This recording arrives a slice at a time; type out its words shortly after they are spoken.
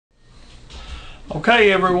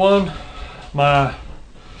Okay everyone,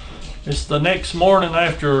 it's the next morning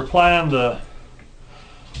after applying the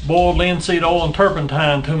boiled linseed oil and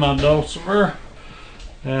turpentine to my dulcimer,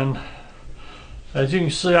 and as you can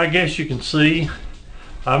see, I guess you can see,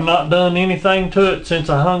 I've not done anything to it since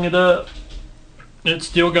I hung it up. It's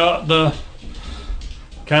still got the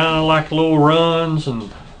kind of like little runs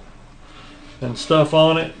and stuff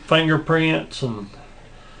on it, fingerprints and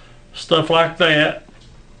stuff like that.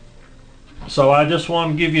 So I just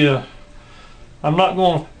want to give you, I'm not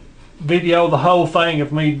going to video the whole thing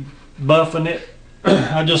of me buffing it.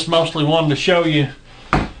 I just mostly wanted to show you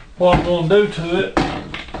what I'm going to do to it.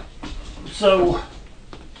 So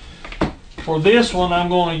for this one, I'm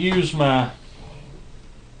going to use I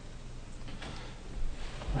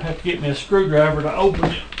have to get me a screwdriver to open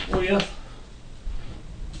it with.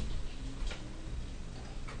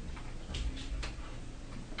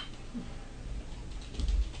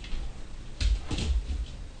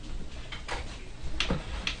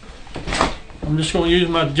 I'm just going to use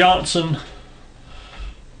my Johnson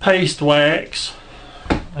paste wax,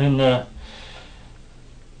 and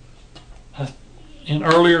in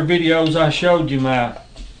earlier videos I showed you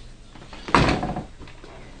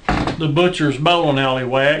the butcher's bowling alley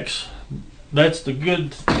wax. That's the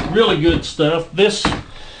good, really good stuff. This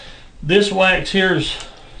wax here's,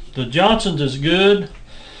 the Johnson's is good.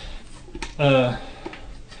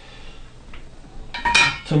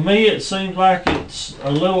 To me, it seems like it's a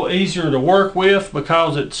little easier to work with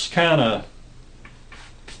because it's kind of,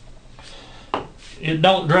 it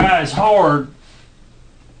don't dry as hard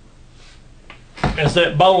as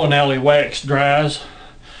that bowling alley wax dries.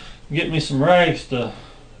 Get me some rags to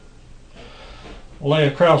lay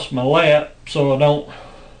across my lap so I don't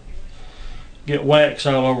get wax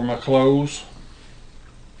all over my clothes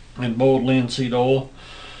and boiled linseed oil.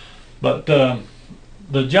 But the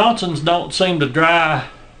Johnsons don't seem to dry.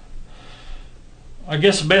 I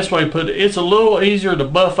guess the best way to put it, it's a little easier to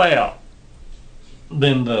buff out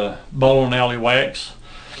than the bowling alley wax.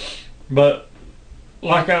 But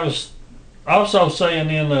like I was also saying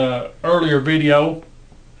in an earlier video,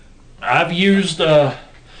 I've used the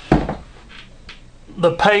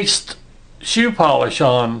paste shoe polish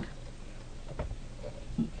on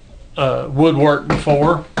woodwork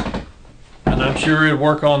before, and I'm sure it'll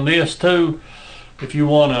work on this too. If you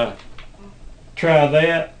want to try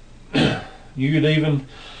that, you could even,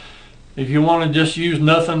 if you want to just use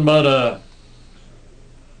nothing but a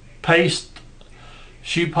paste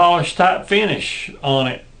shoe polish type finish on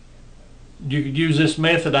it, you could use this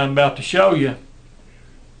method I'm about to show you.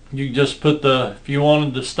 You could just put if you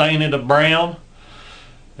wanted to stain it a brown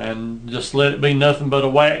and just let it be nothing but a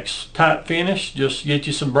wax type finish, just get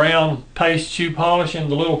you some brown paste shoe polish in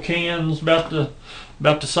the little cans about the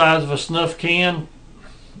size of a snuff can.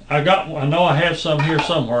 I know I have some here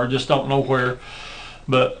somewhere, I just don't know where.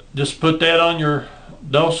 But just put that on your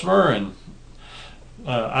dulcimer, and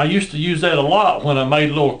I used to use that a lot when I made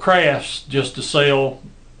little crafts just to sell,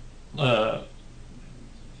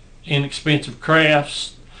 inexpensive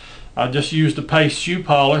crafts. I just used the paste shoe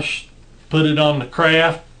polish, put it on the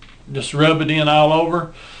craft, just rub it in all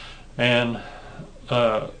over, and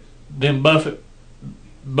then buff the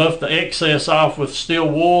excess off with steel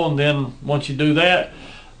wool, and then once you do that,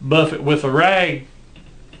 buff it with a rag,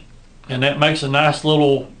 and that makes a nice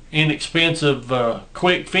little inexpensive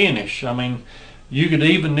quick finish. I mean, you could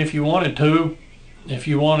even, if you wanted to, if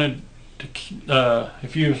you was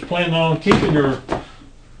planning on keeping your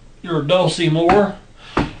dulcimore,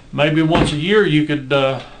 maybe once a year you could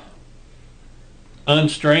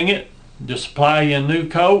unstring it, just apply you a new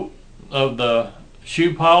coat of the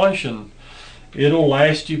shoe polish, and it'll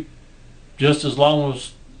last you just as long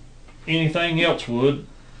as anything else would.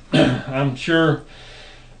 I'm sure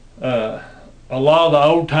a lot of the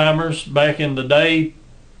old timers back in the day,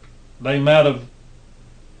 they might have,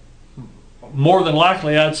 more than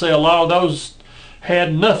likely I'd say a lot of those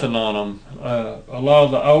had nothing on them. A lot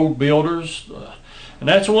of the old builders, and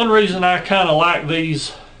that's one reason I kind of like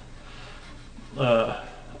these. I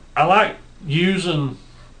like using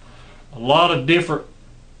a lot of different,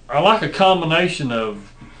 I like a combination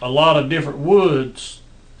of a lot of different woods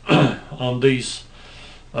on these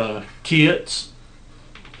kits,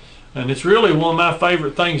 and it's really one of my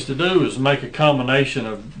favorite things to do is make a combination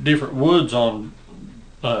of different woods on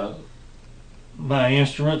my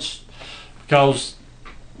instruments, because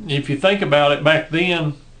if you think about it, back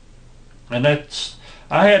then, and I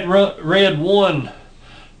had read one,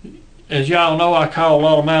 as y'all know, I call a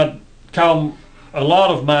lot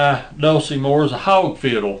of my dulcimores a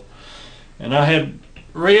Hogfiddle, and I had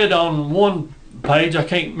read on one page, I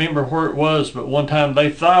can't remember where it was, but one time they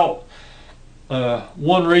thought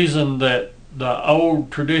one reason that the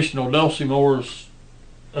old traditional dulcimores,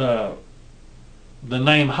 the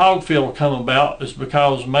name Hogfiddle come about is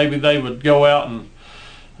because maybe they would go out and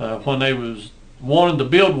when they was wanting to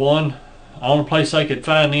build one, the only place they could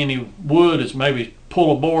find any wood is maybe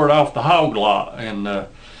pull a board off the hog lot and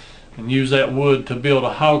use that wood to build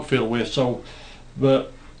a Hogfiddle with. So,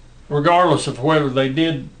 but regardless of whether they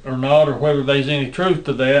did or not, or whether there's any truth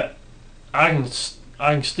to that, I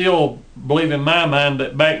can still believe in my mind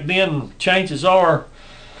that back then, chances are,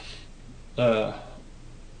 a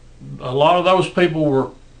lot of those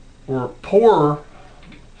people were poorer,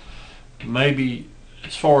 maybe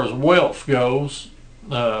as far as wealth goes,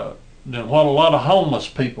 than what a lot of homeless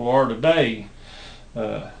people are today.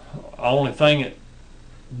 The only thing that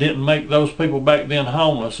didn't make those people back then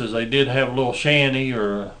homeless is they did have a little shanty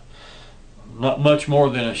or not much more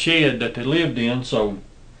than a shed that they lived in. So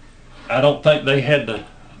I don't think they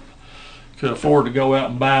could afford to go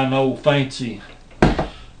out and buy an old fancy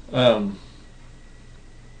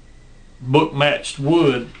book matched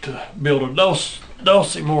wood to build a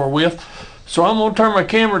dulcimore with. So I'm going to turn my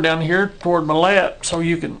camera down here toward my lap so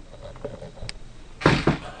you can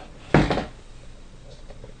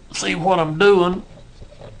see what I'm doing.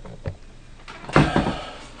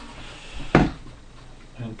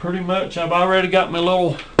 And pretty much I've already got my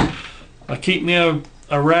little, I keep me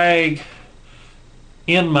a rag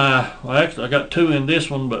in my, well actually I got two in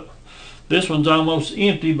this one, but this one's almost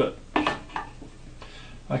empty, but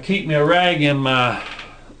I keep me a rag in my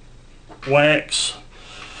wax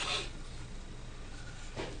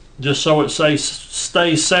just so it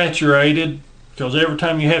stays saturated, because every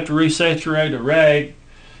time you have to resaturate a rag,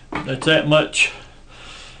 that's that much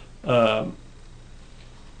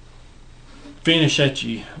finish that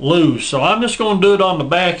you lose. So I'm just going to do it on the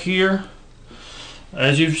back here.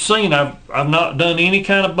 As you've seen, I've not done any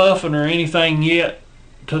kind of buffing or anything yet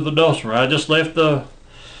to the dulcimer. I just left the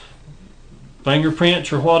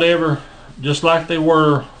fingerprints or whatever just like they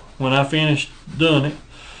were when I finished doing it.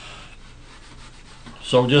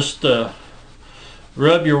 So just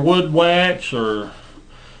rub your wood wax or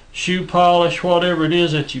shoe polish, whatever it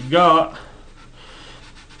is that you've got.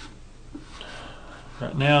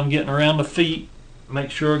 Right now I'm getting around the feet.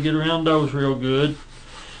 Make sure I get around those real good.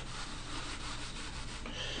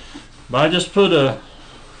 But I just put a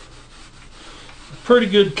pretty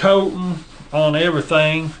good coating on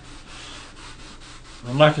everything.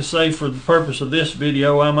 And like I say, for the purpose of this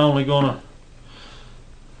video, I'm only going to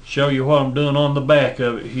show you what I'm doing on the back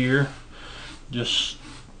of it here. Just,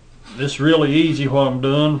 this really easy what I'm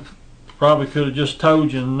doing. Probably could have just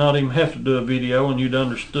told you and not even have to do a video and you'd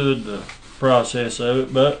understood the process of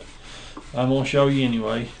it, but I'm going to show you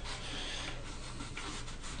anyway.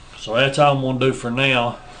 So that's all I'm going to do for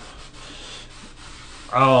now.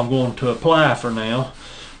 All I'm going to apply for now.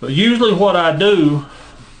 But usually what I do,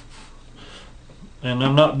 and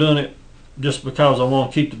I'm not doing it just because I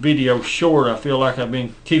want to keep the video short. I feel like I've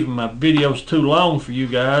been keeping my videos too long for you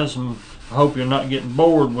guys, and I hope you're not getting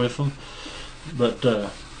bored with them.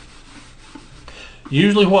 But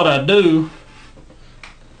usually what I do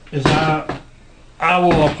is I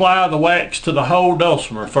will apply the wax to the whole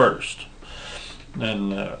dulcimer first,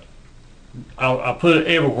 and I'll put it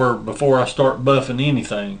everywhere before I start buffing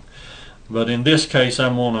anything. But in this case,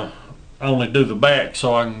 I'm gonna only do the back,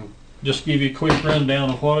 so I can just give you a quick rundown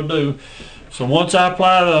of what I do. So once I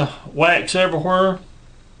apply the wax everywhere,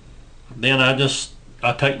 then I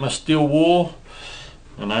take my steel wool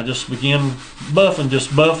and I just begin buffing.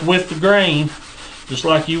 Just buff with the grain, just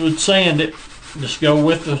like you would sand it. Just go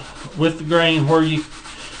with the grain where you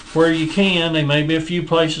can. There may be a few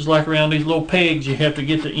places like around these little pegs you have to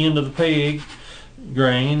get the end of the peg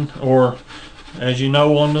grain, or as you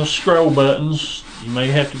know on the scroll buttons, you may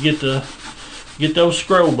have to get those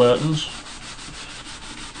scroll buttons.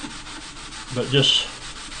 But just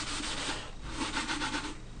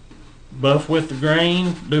buff with the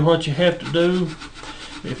grain, do what you have to do.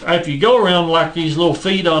 If you go around like these little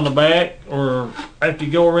feet on the back, or after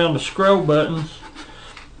you go around the scroll buttons,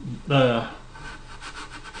 and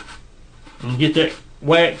get that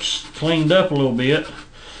wax cleaned up a little bit,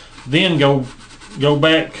 then go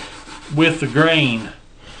back with the grain.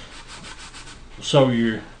 So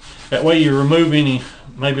that way you remove any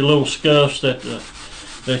maybe little scuffs that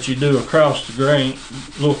you do across the grain,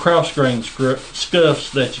 little cross grain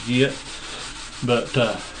scuffs that you get. But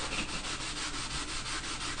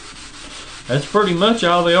that's pretty much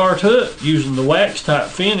all they are to it, using the wax type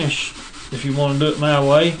finish if you want to do it my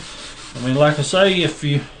way. I mean, like I say, if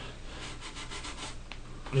you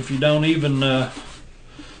don't even have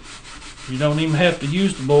to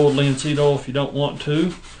use the boiled linseed oil if you don't want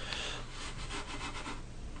to.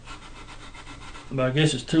 But I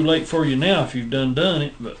guess it's too late for you now if you've done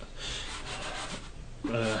it. But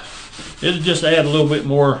it'll just add a little bit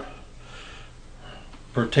more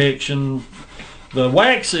protection. The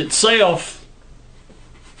wax itself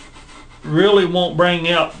really won't bring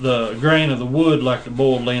out the grain of the wood like the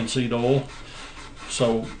boiled linseed oil.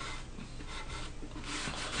 So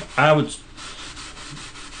I would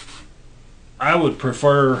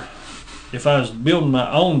prefer, if I was building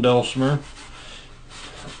my own dulcimer,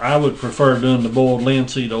 I would prefer doing the boiled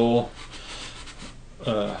linseed oil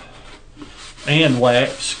and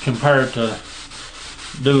wax compared to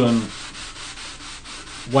doing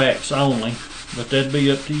wax only, but that'd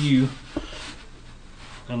be up to you.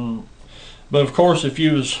 But of course, if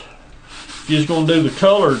you was going to do the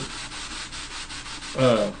colored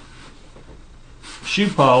shoe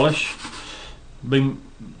polish,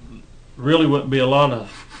 really wouldn't be a lot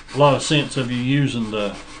of sense of you using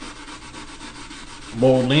the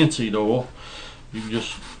boiled linseed oil. You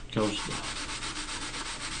just, because the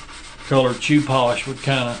colored shoe polish would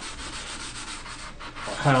kind of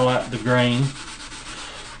highlight the grain.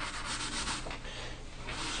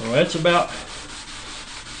 So that's about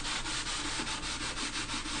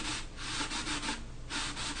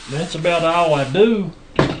all I do.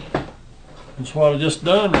 That's what I just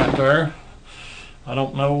done right there. I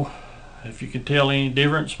don't know if you can tell any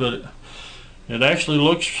difference, but it actually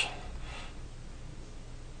looks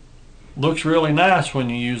really nice when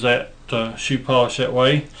you use that shoe polish that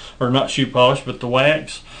way, or not shoe polish, but the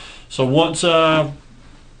wax. So once I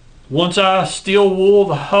steel wool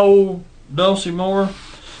the whole dulcimore,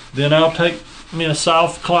 then I'll take me a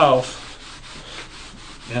soft cloth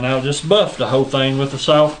and I'll just buff the whole thing with a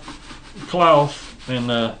soft cloth, and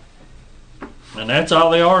that's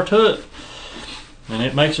all there are to it. And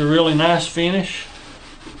it makes a really nice finish.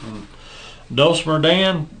 And Dulcimer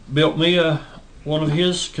Dan built me one of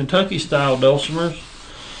his Kentucky style dulcimers,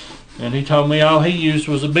 and he told me all he used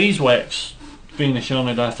was a beeswax finish on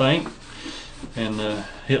it, I think. And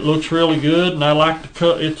it looks really good, and I like the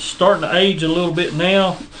cut. It's starting to age a little bit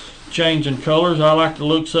now, changing colors. I like the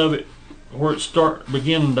looks of it where it's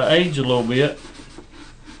beginning to age a little bit.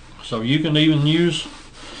 So you can even use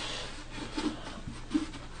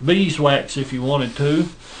beeswax if you wanted to.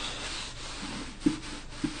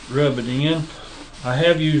 Rub it in. I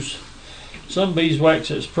have used some beeswax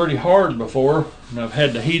that's pretty hard before, and I've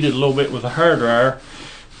had to heat it a little bit with a hairdryer,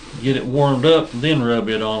 get it warmed up, and then rub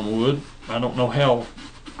it on wood. I don't know how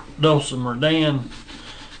Dulcimer Dan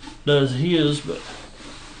does his, but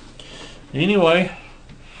anyway,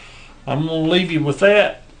 I'm going to leave you with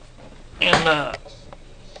that, and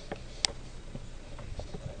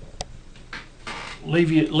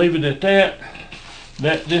leave it at that.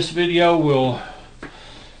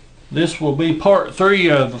 This will be part 3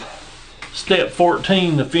 of step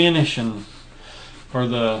 14, the finish, and for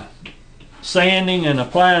the sanding and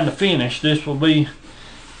applying the finish. This will be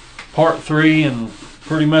part 3 and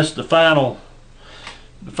pretty much the final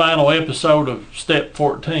episode of step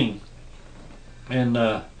 14. And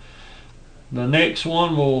the next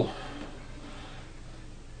one will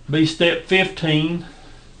be step 15.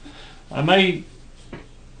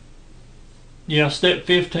 Step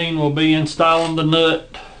 15 will be installing the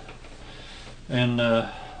nut, and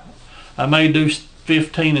I may do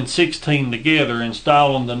 15 and 16 together,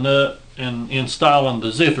 installing the nut and installing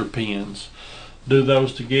the zither pins. Do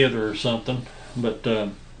those together or something, but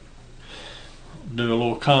do a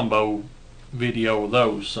little combo video of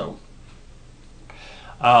those. So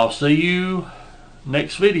I'll see you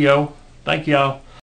next video. Thank y'all.